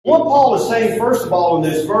What Paul is saying, first of all, in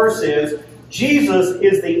this verse is, Jesus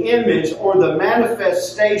is the image or the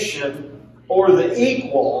manifestation or the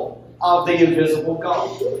equal of the invisible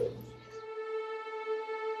God.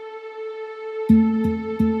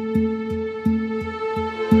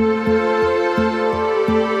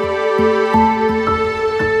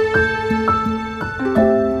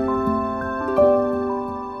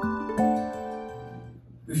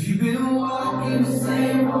 If you've been walking the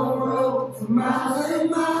same old road for miles and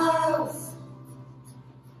miles,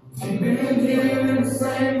 if you've been hearing the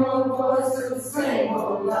same old voice of the same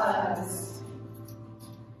old lies,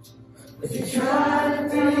 if you try to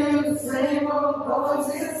feel the same old voice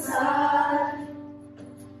inside,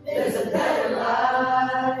 there's a better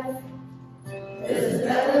life. There's a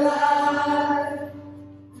better life.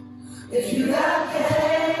 If you got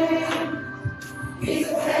pain, he's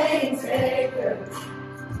a pain taker.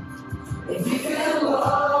 If you feel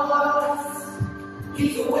lost,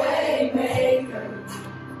 he's a way maker.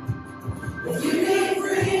 If you need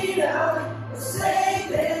freedom or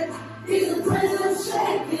saving, he's a prison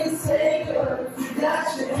shaking savior. If you got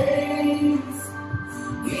chains,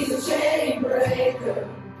 he's a chain breaker.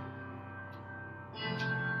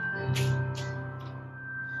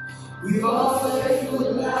 We've all faced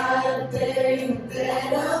with light, day and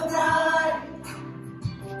dead of night.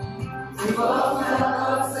 We've all found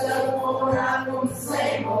ourselves worn out from the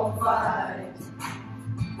same old fight.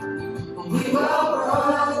 We've all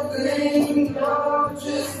brought the thing we know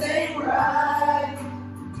just ain't right.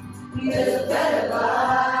 There's a better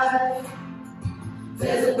life.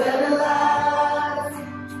 There's a better life.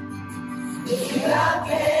 If you got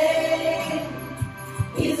pain,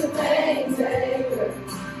 he's a pain taker.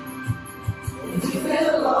 If you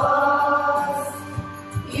feel lost,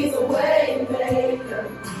 he's a way maker.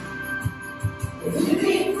 If you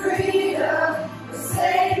need freedom or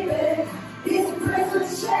saving, he's a prison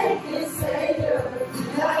shaking savior. If you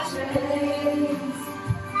got chains,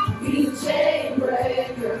 he's a chain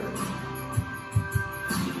breaker.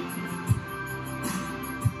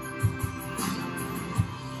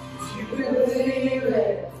 If you believe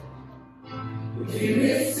it, if you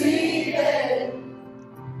receive it,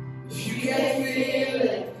 if you can feel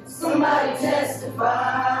it, somebody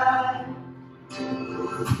testify.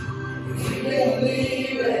 If you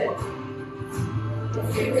believe it, if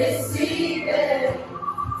you receive it,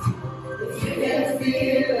 if you can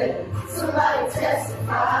feel it, somebody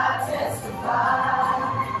testify, testify.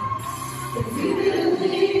 If you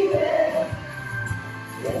believe it,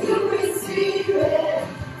 if you receive it,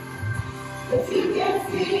 if you can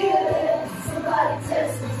feel it, somebody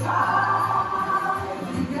testify.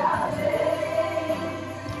 You got it.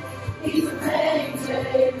 He's a pain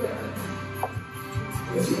taker.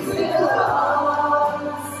 If you feel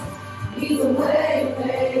lost, he's a way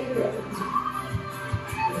maker.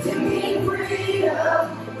 If you need freedom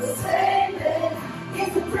or saving,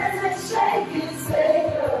 he's a prison shaking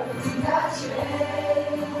savior. If you got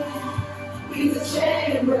chains, he's a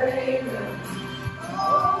chain breaker.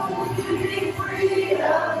 Oh, if you need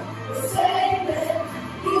freedom or saving,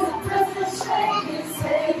 he's a prison shaking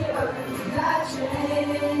savior. If you got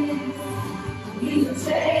chains, he's a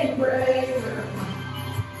chain breaker.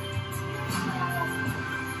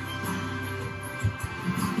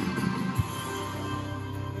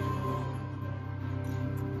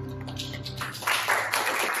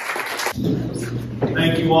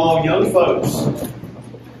 Thank you all, young folks.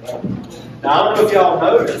 Now, I don't know if y'all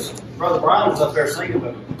noticed, Brother Brian was up there singing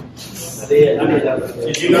with me. I did.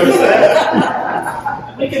 Did you notice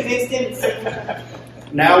that? We convinced him.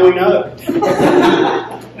 Now we know.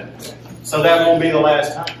 So that won't be the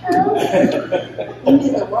last time.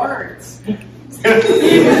 Even the words.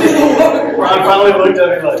 Brian finally looked at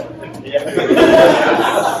me like, yeah.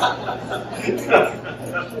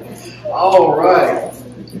 All right.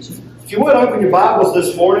 If you would open your Bibles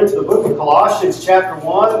this morning to the book of Colossians chapter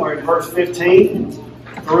 1, we're in verse 15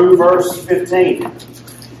 through verse 15.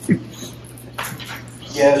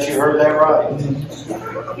 Yes, you heard that right.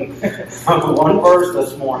 One verse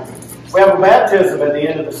this morning. We have a baptism at the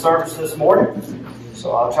end of the service this morning,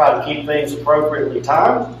 so I'll try to keep things appropriately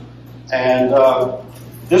timed. And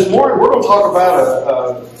this morning we're going to talk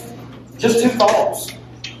about just two thoughts.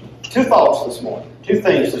 Two thoughts this morning. Two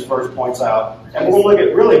things this verse points out. And we're going to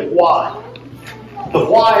look at really why. The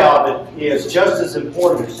why of it is just as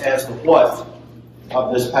important as the what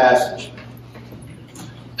of this passage.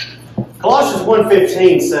 Colossians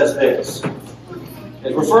 1:15 says this.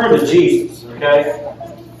 It's referring to Jesus, okay?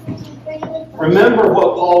 Remember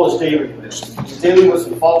what Paul is dealing with. He's dealing with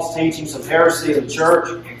some false teaching, some heresy in the church.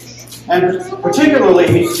 And particularly,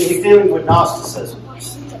 he's dealing with Gnosticism.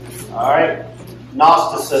 All right?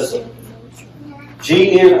 Gnosticism.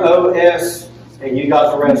 G-N-O-S, and you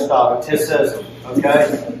got the rest of it. Ticism.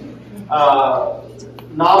 Okay?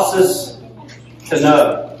 Gnosis, to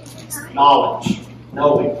know. Knowledge.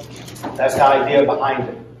 Knowing. That's the idea behind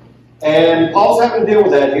it. And Paul's having to deal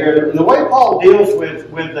with that here. And the way Paul deals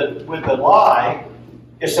with the lie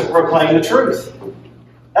is to proclaim the truth.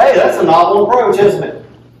 Hey, that's a novel approach, isn't it?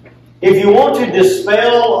 If you want to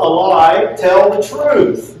dispel a lie, tell the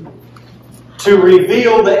truth. To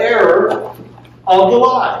reveal the error of the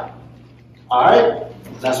lie. Alright?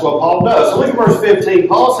 That's what Paul does. So look at verse 15.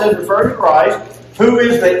 Paul says, referring to Christ, who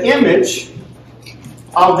is the image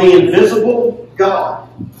of the invisible God.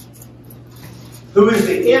 Who is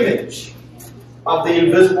the image of the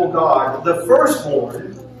invisible God, the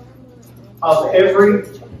firstborn of every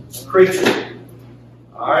creature.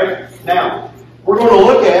 Alright? Now, we're going to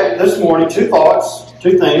look at this morning two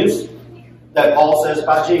things that Paul says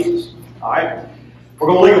about Jesus. Alright? We're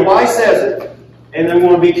going to look at why he says it, and then we're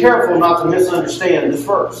going to be careful not to misunderstand this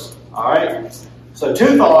verse. Alright? So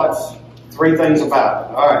 2 thoughts, 3 things about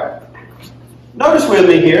it. Alright. Notice with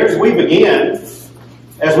me here as we begin,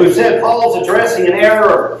 as we've said, Paul's addressing an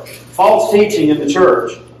error, false teaching in the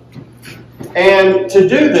church. And to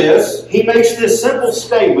do this, he makes this simple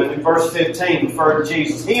statement in verse 15, referring to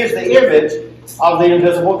Jesus. He is the image of the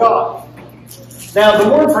invisible God. Now, the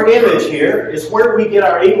word for image here is where we get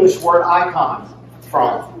our English word icon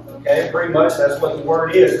from. Okay, pretty much that's what the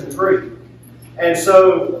word is in Greek. And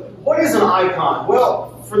so, what is an icon? Well,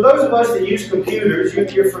 for those of us that use computers,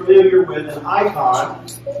 you're familiar with an icon.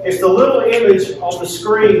 It's the little image on the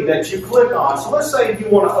screen that you click on. So let's say if you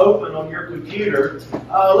want to open on your computer,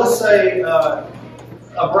 let's say a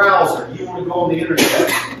browser. You want to go on the internet.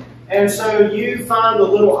 And so you find the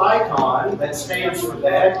little icon that stands for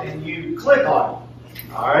that and you click on it.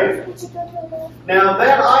 Alright? Now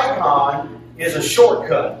that icon is a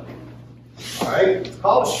shortcut. Alright? It's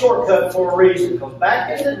called a shortcut for a reason. Because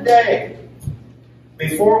back in the day,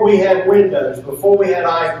 before we had Windows, before we had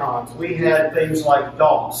icons, we had things like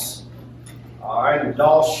DOS. Alright, and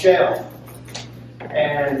DOS shell.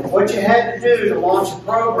 And what you had to do to launch a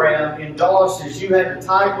program in DOS is you had to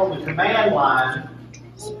type on the command line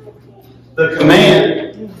the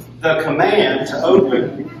command to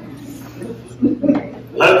open.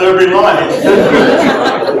 Let there be light.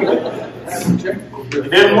 It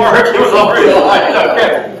didn't work, it was already light.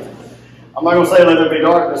 Okay. I'm not going to say let there be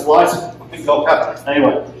darkness, lights.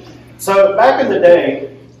 Anyway, so back in the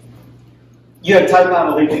day, you had to type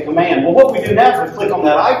out a lengthy command. Well, what we do now is we click on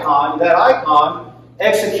that icon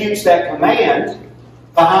executes that command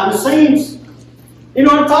behind the scenes. You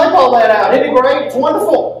don't have to type all that out. Isn't it great? It's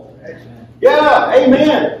wonderful. Yeah,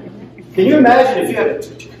 amen. Can you imagine if you had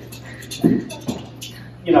to,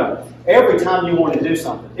 every time you want to do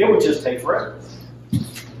something, it would just take forever.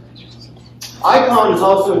 Icon is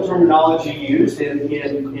also a terminology used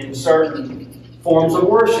in certain forms of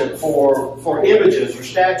worship for images or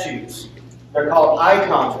statues. They're called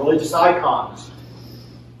icons, religious icons.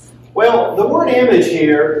 Well, the word image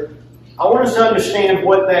here, I want us to understand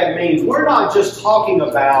what that means. We're not just talking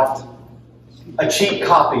about a cheap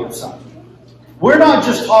copy of something. We're not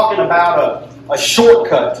just talking about a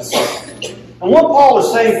shortcut to something. And what Paul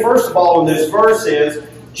is saying, first of all, in this verse is,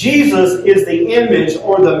 Jesus is the image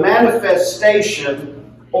or the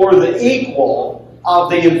manifestation or the equal of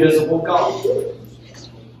the invisible God.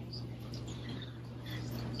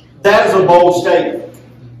 That is a bold statement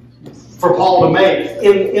for Paul to make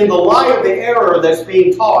in the light of the error that's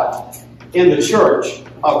being taught in the church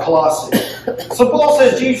of Colossae. So Paul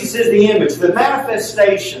says Jesus is the image, the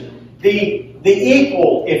manifestation, the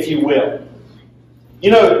equal, if you will.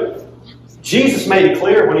 Jesus made it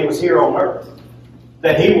clear when he was here on earth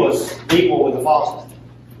that he was equal with the Father.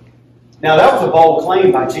 Now that was a bold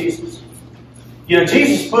claim by Jesus.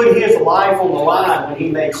 Jesus put his life on the line when he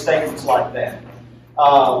made statements like that.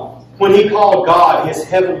 When he called God his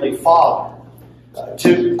heavenly Father,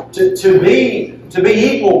 to be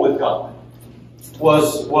equal with God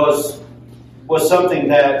was something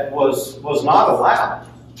that was not allowed.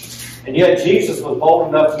 And yet Jesus was bold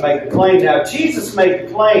enough to make the claim. Now, Jesus made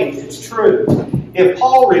the claim, it's true. If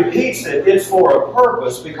Paul repeats it, it's for a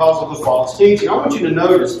purpose because of the false teaching. I want you to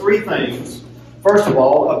notice 3 things, first of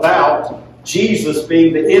all, about Jesus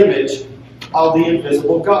being the image of the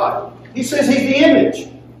invisible God. He says he's the image.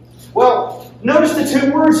 Well, notice the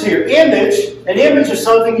 2 words here. Image. An image is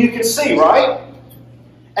something you can see, right?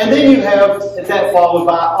 And then you have that followed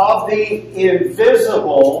by of the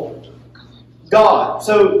invisible God.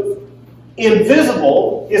 So,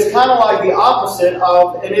 invisible is kind of like the opposite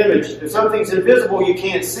of an image. If something's invisible, you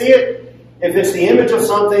can't see it. If it's the image of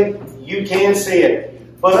something, You can see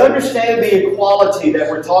it. But understand the equality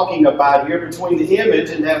that we're talking about here between the image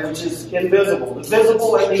and that which is invisible. The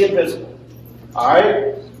visible and the invisible.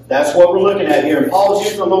 Alright? That's what we're looking at here. And Paul's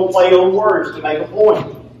using a little play on words to make a point.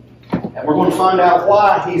 And we're going to find out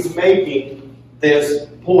why he's making this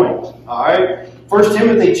point. Alright? 1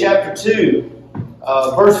 Timothy chapter 2,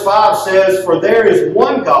 verse 5 says, "For there is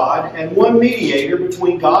one God and one mediator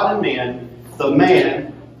between God and men, the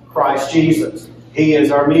man, Christ Jesus." He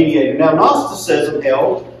is our mediator. Now, Gnosticism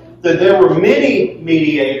held that there were many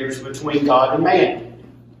mediators between God and man.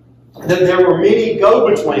 That there were many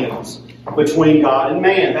go-betweens between God and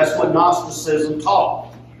man. That's what Gnosticism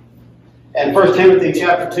taught. And 1 Timothy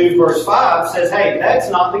chapter 2, verse 5 says, hey, that's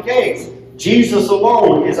not the case. Jesus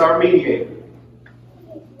alone is our mediator.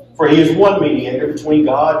 For he is one mediator between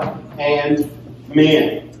God and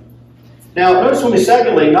men. Now, notice with me,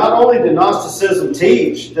 secondly, not only did Gnosticism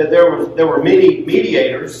teach that there were many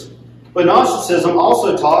mediators, but Gnosticism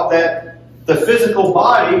also taught that the physical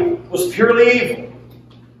body was purely evil.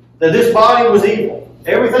 That this body was evil.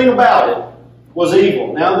 Everything about it was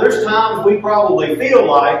evil. Now, there's times we probably feel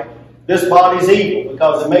like this body's evil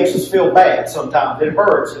because it makes us feel bad sometimes. It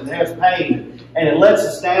hurts and it has pain and it lets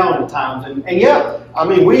us down at times. And yeah, I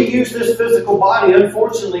mean, we use this physical body.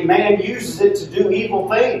 Unfortunately, man uses it to do evil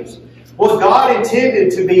things. What God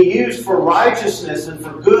intended to be used for righteousness and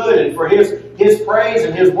for good and for His praise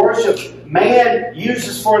and His worship, man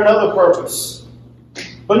uses for another purpose.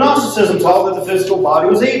 But Gnosticism taught that the physical body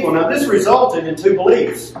was evil. Now, this resulted in two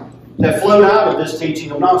beliefs that flowed out of this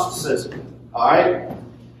teaching of Gnosticism. All right?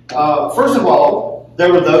 First of all,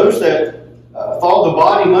 there were those that thought the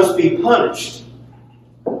body must be punished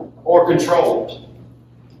or controlled.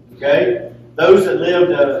 Okay? Those that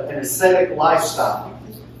lived an ascetic lifestyle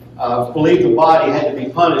believed the body had to be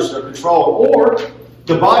punished or controlled, or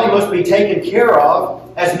the body must be taken care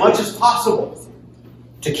of as much as possible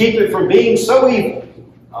to keep it from being so evil.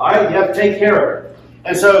 All right? You have to take care of it.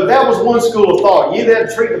 And so that was one school of thought. You either had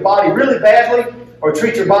to treat the body really badly or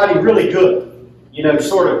treat your body really good. You know, to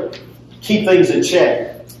sort of keep things in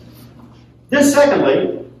check. Then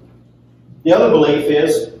secondly, the other belief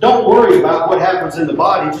is, don't worry about what happens in the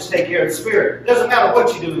body, just take care of the spirit. It doesn't matter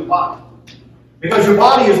what you do in the body. Because your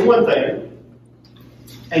body is one thing,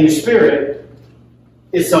 and your spirit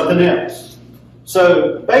is something else.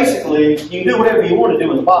 So basically, you can do whatever you want to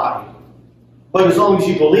do in the body, but as long as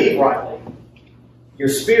you believe rightly, your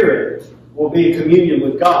spirit will be in communion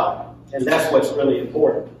with God, and that's what's really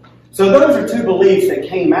important. So those are two beliefs that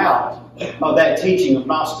came out of that teaching of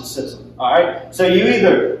Gnosticism. All right? So you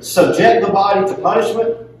either subject the body to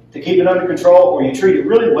punishment to keep it under control, or you treat it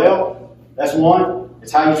really well. That's one.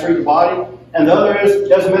 It's how you treat the body. And the other is, it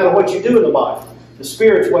doesn't matter what you do in the body. The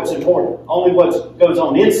spirit's what's important. Only what goes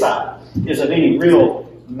on inside is of any real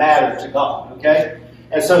matter to God. Okay?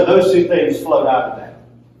 And so those two things flowed out of that.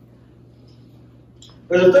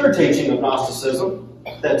 There's a third teaching of Gnosticism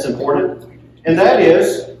that's important, and that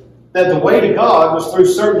is that the way to God was through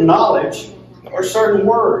certain knowledge or certain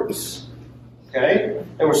words. Okay?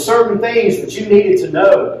 There were certain things that you needed to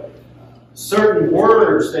know, certain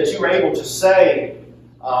words that you were able to say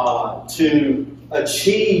to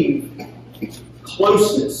achieve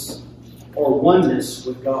closeness or oneness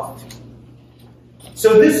with God.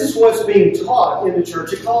 So this is what's being taught in the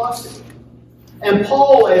church at Colossae. And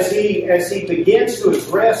Paul, as he begins to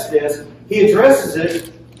address this, he addresses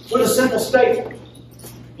it with a simple statement.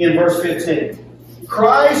 In verse 15,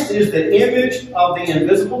 Christ is the image of the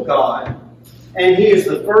invisible God, and He is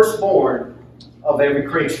the firstborn of every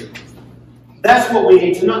creature. That's what we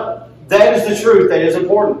need to know. That is the truth that is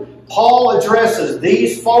important. Paul addresses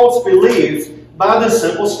these false beliefs by this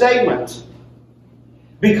simple statement.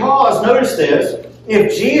 Because, notice this,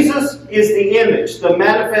 if Jesus is the image, the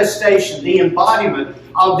manifestation, the embodiment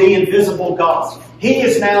of the invisible God, He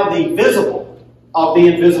is now the visible of the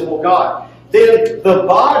invisible God, then the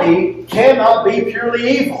body cannot be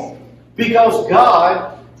purely evil, because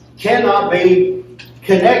God cannot be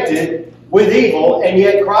connected with evil, and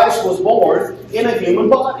yet Christ was born in a human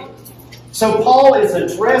body. So Paul is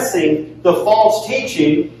addressing the false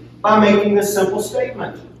teaching by making this simple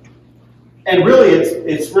statement. And really,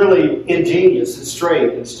 it's really ingenious, it's straight,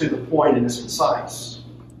 it's to the point, and it's concise.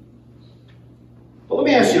 But let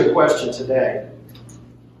me ask you a question today.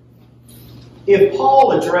 If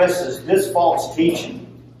Paul addresses this false teaching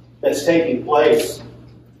that's taking place,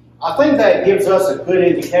 I think that gives us a good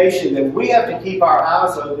indication that we have to keep our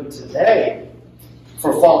eyes open today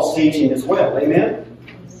for false teaching as well. Amen?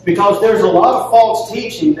 Because there's a lot of false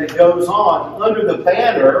teaching that goes on under the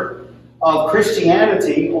banner of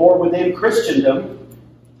Christianity or within Christendom,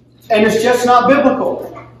 and it's just not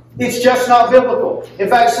biblical. It's just not biblical. In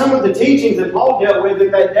fact, some of the teachings that Paul dealt with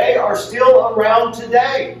in that day are still around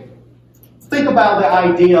today. Think about the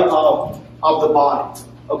idea of the body,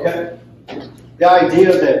 okay? The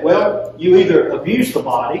idea that, well, you either abuse the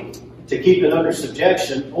body to keep it under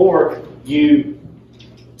subjection, or you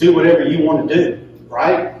do whatever you want to do,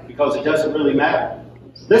 right? Because it doesn't really matter.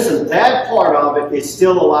 Listen, that part of it is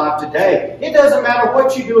still alive today. It doesn't matter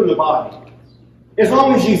what you do in the body. As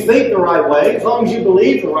long as you think the right way, as long as you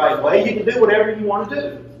believe the right way, you can do whatever you want to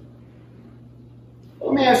do.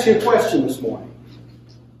 Let me ask you a question this morning.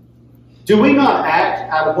 Do we not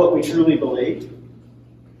act out of what we truly believe?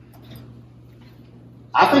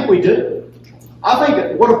 I think we do. I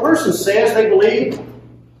think what a person says they believe,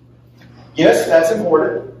 yes, that's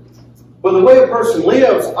important. But the way a person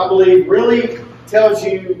lives, I believe, really tells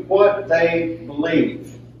you what they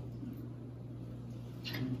believe.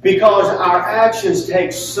 Because our actions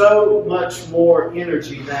take so much more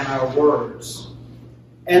energy than our words.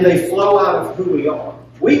 And they flow out of who we are.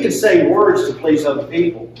 We can say words to please other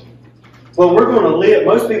people. Well, we're going to live,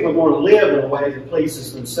 most people are going to live in a way that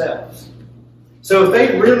pleases themselves. So if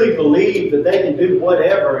they really believe that they can do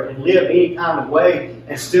whatever and live any kind of way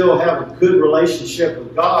and still have a good relationship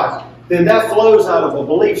with God, then that flows out of a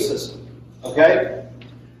belief system. Okay?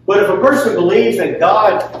 But if a person believes that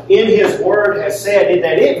God in His Word has said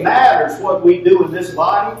that it matters what we do in this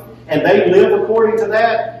body, and they live according to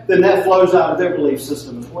that, then that flows out of their belief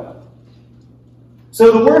system as well.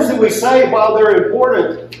 So the words that we say, while they're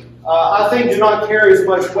important, I think do not carry as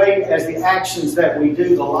much weight as the actions that we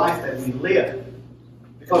do, the life that we live,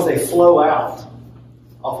 because they flow out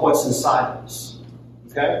of what's inside us.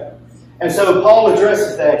 Okay? And so Paul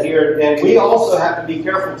addresses that here, and we also have to be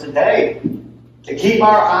careful today to keep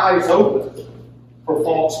our eyes open for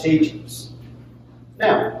false teachings.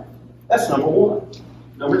 Now, that's number one.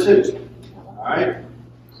 Number two, all right?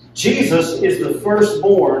 Jesus is the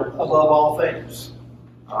firstborn above all things.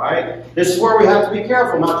 All right? This is where we have to be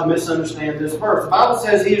careful not to misunderstand this verse. The Bible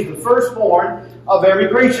says He is the firstborn of every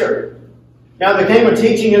creature. Now, there came a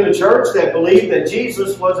teaching in the church that believed that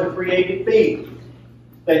Jesus was a created being,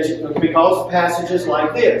 because of passages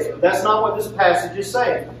like this. But that's not what this passage is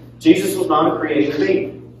saying. Jesus was not a created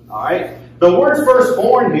being. All right? The word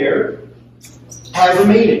firstborn here has a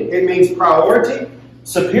meaning. It means priority,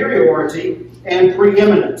 superiority, and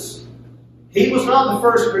preeminence. He was not the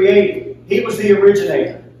first created. He was the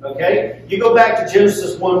originator. Okay? You go back to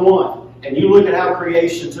Genesis 1:1 and you look at how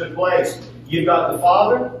creation took place. You've got the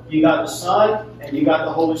Father, you got the Son, and you got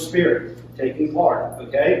the Holy Spirit taking part.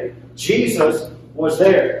 Okay? Jesus was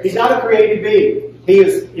there. He's not a created being. He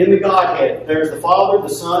is in the Godhead. There's the Father, the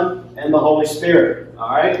Son, and the Holy Spirit. All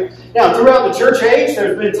right? Now, throughout the church age,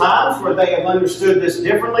 there's been times where they have understood this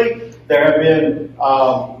differently. There have been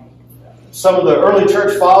some of the early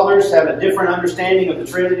church fathers have a different understanding of the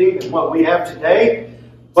Trinity than what we have today,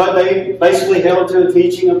 but they basically held to the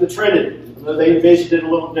teaching of the Trinity. They envisioned it a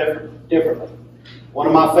little differently. One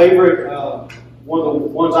of my favorite, one of the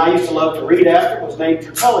ones I used to love to read after was named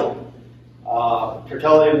Tertullian.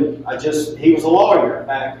 Tertullian, he was a lawyer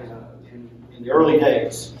back in the early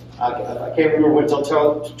days. I can't remember when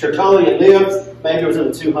Tertullian lived. Maybe it was in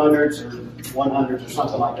the 200s or 100s or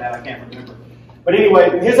something like that. I can't remember. But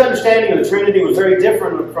anyway, his understanding of the Trinity was very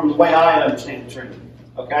different from the way I understand the Trinity.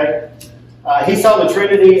 Okay? He saw the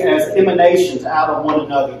Trinity as emanations out of one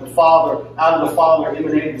another. Out of the Father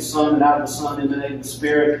emanated the Son, and out of the Son emanated the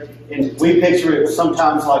Spirit. And we picture it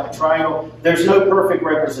sometimes like a triangle. There's no perfect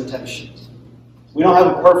representation. We don't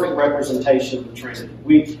have a perfect representation of the Trinity.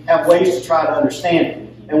 We have ways to try to understand it.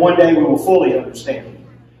 And one day we will fully understand it.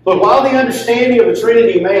 But while the understanding of the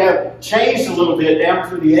Trinity may have changed a little bit down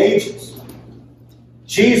through the ages,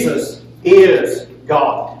 Jesus is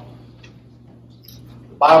God.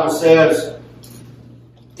 The Bible says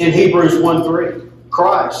in Hebrews 1:3,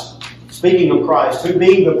 Christ, speaking of Christ, who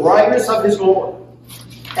being the brightness of His glory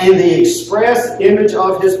and the express image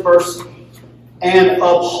of His person, and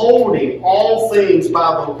upholding all things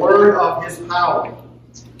by the word of His power,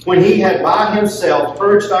 when He had by Himself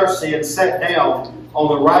purged our sins, sat down on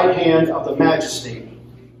the right hand of the Majesty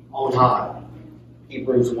on high.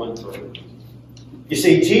 Hebrews 1:3. You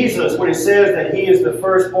see, Jesus, when it says that He is the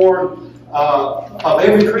firstborn of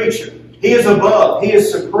every creature, He is above, He is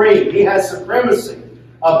supreme, He has supremacy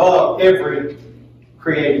above every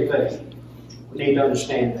created thing. We need to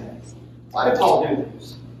understand that. Why did Paul do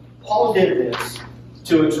this? Paul did this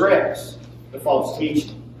to address the false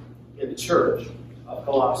teaching in the church of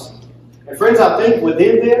Colossae. And friends, I think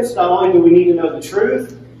within this, not only do we need to know the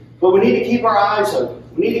truth, but we need to keep our eyes open.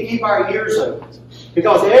 We need to keep our ears open.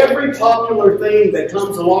 Because every popular thing that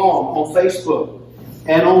comes along on Facebook,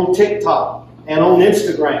 and on TikTok and on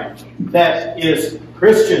Instagram that is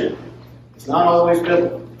Christian. It's not always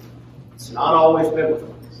biblical. It's not always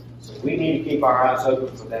biblical. So we need to keep our eyes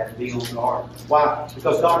open for that and be on guard. Why?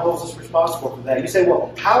 Because God holds us responsible for that. You say,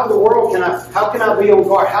 well, how in the world how can I be on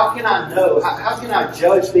guard? How can I know? How can I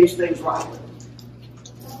judge these things rightly?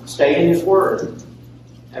 Stay in His Word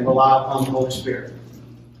and rely upon the Holy Spirit.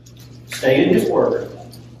 Stay in His Word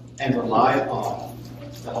and rely upon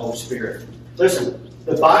the Holy Spirit. Listen,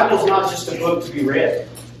 the Bible is not just a book to be read.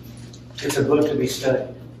 It's a book to be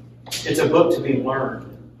studied. It's a book to be learned.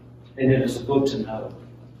 And it is a book to know.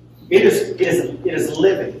 It is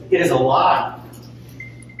living. It is alive.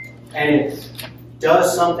 And it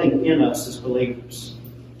does something in us as believers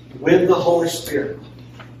with the Holy Spirit.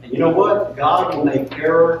 And you know what? God will make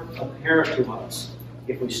error apparent to us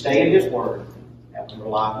if we stay in His Word and we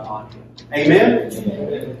rely upon Him. Amen?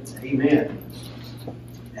 Amen. Amen.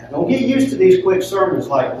 Now, don't get used to these quick sermons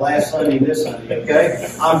like last Sunday and this Sunday, okay?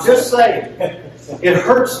 I'm just saying, it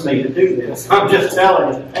hurts me to do this. I'm just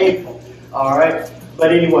telling you, it's painful. All right?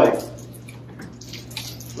 But anyway,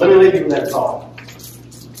 let me leave you with that thought.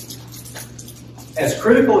 As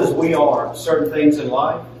critical as we are of certain things in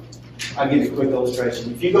life, I'll give you a quick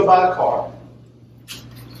illustration. If you go buy a car,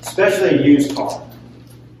 especially a used car,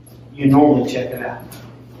 you normally check it out.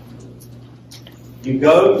 You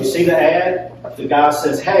go, you see the ad, the guy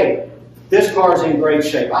says, hey, this car is in great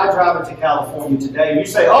shape. I drive it to California today. And you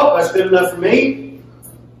say, oh, that's good enough for me.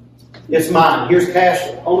 It's mine. Here's cash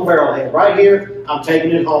on the barrelhead. Right here, I'm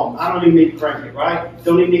taking it home. I don't even need to crank it, right?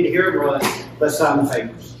 Don't even need to hear it run. Let's sign the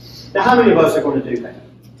papers. Now, how many of us are going to do that?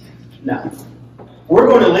 No. We're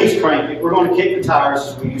going to at least crank it. We're going to kick the tires,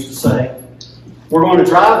 as we used to say. We're going to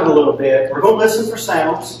drive it a little bit. We're going to listen for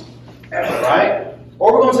sounds, right?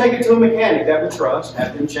 Or we're going to take it to a mechanic that we trust,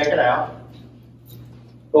 have them check it out.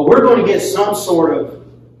 But we're going to get some sort of,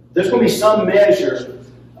 there's going to be some measure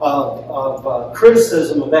of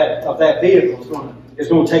criticism of that vehicle is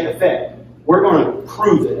going to take effect. We're going to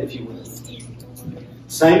prove it, if you will.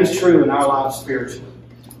 Same is true in our lives spiritually.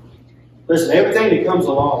 Listen, everything that comes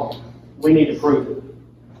along, we need to prove it.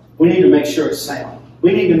 We need to make sure it's sound.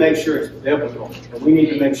 We need to make sure it's biblical. And we need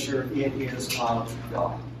to make sure it is of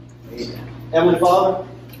God. Amen. Heavenly Father,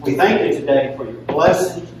 we thank you today for your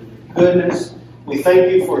blessing, your goodness. We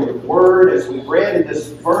thank you for your word as we read in this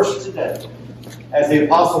verse today. As the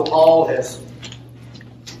Apostle Paul has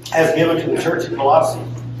given to the church of Colossae,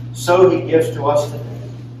 so he gives to us today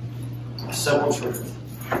a simple truth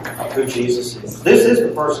of who Jesus is. This is the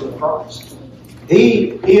person of Christ. He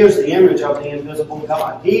is the image of the invisible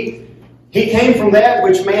God. He came from that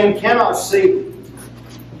which man cannot see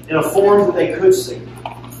in a form that they could see.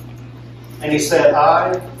 And he said,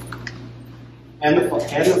 I and the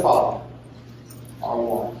Father are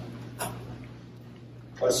one.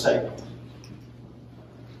 What a statement.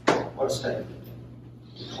 What a statement.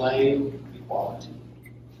 To claim equality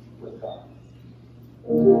with God.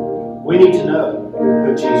 We need to know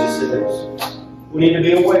who Jesus is. We need to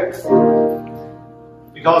be aware.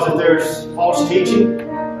 Because if there's false teaching,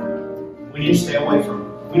 we need to stay away from it.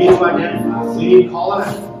 We need to identify. We need to call it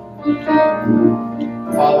out.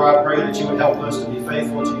 Father, I pray that you would help us to be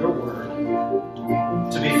faithful to your word,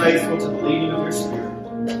 to be faithful to the leading of your Spirit,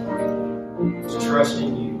 to trust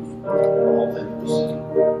in you for all things.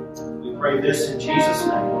 We pray this in Jesus'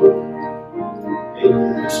 name.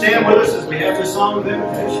 Amen. Stand with us as we have this song of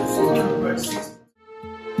invitation.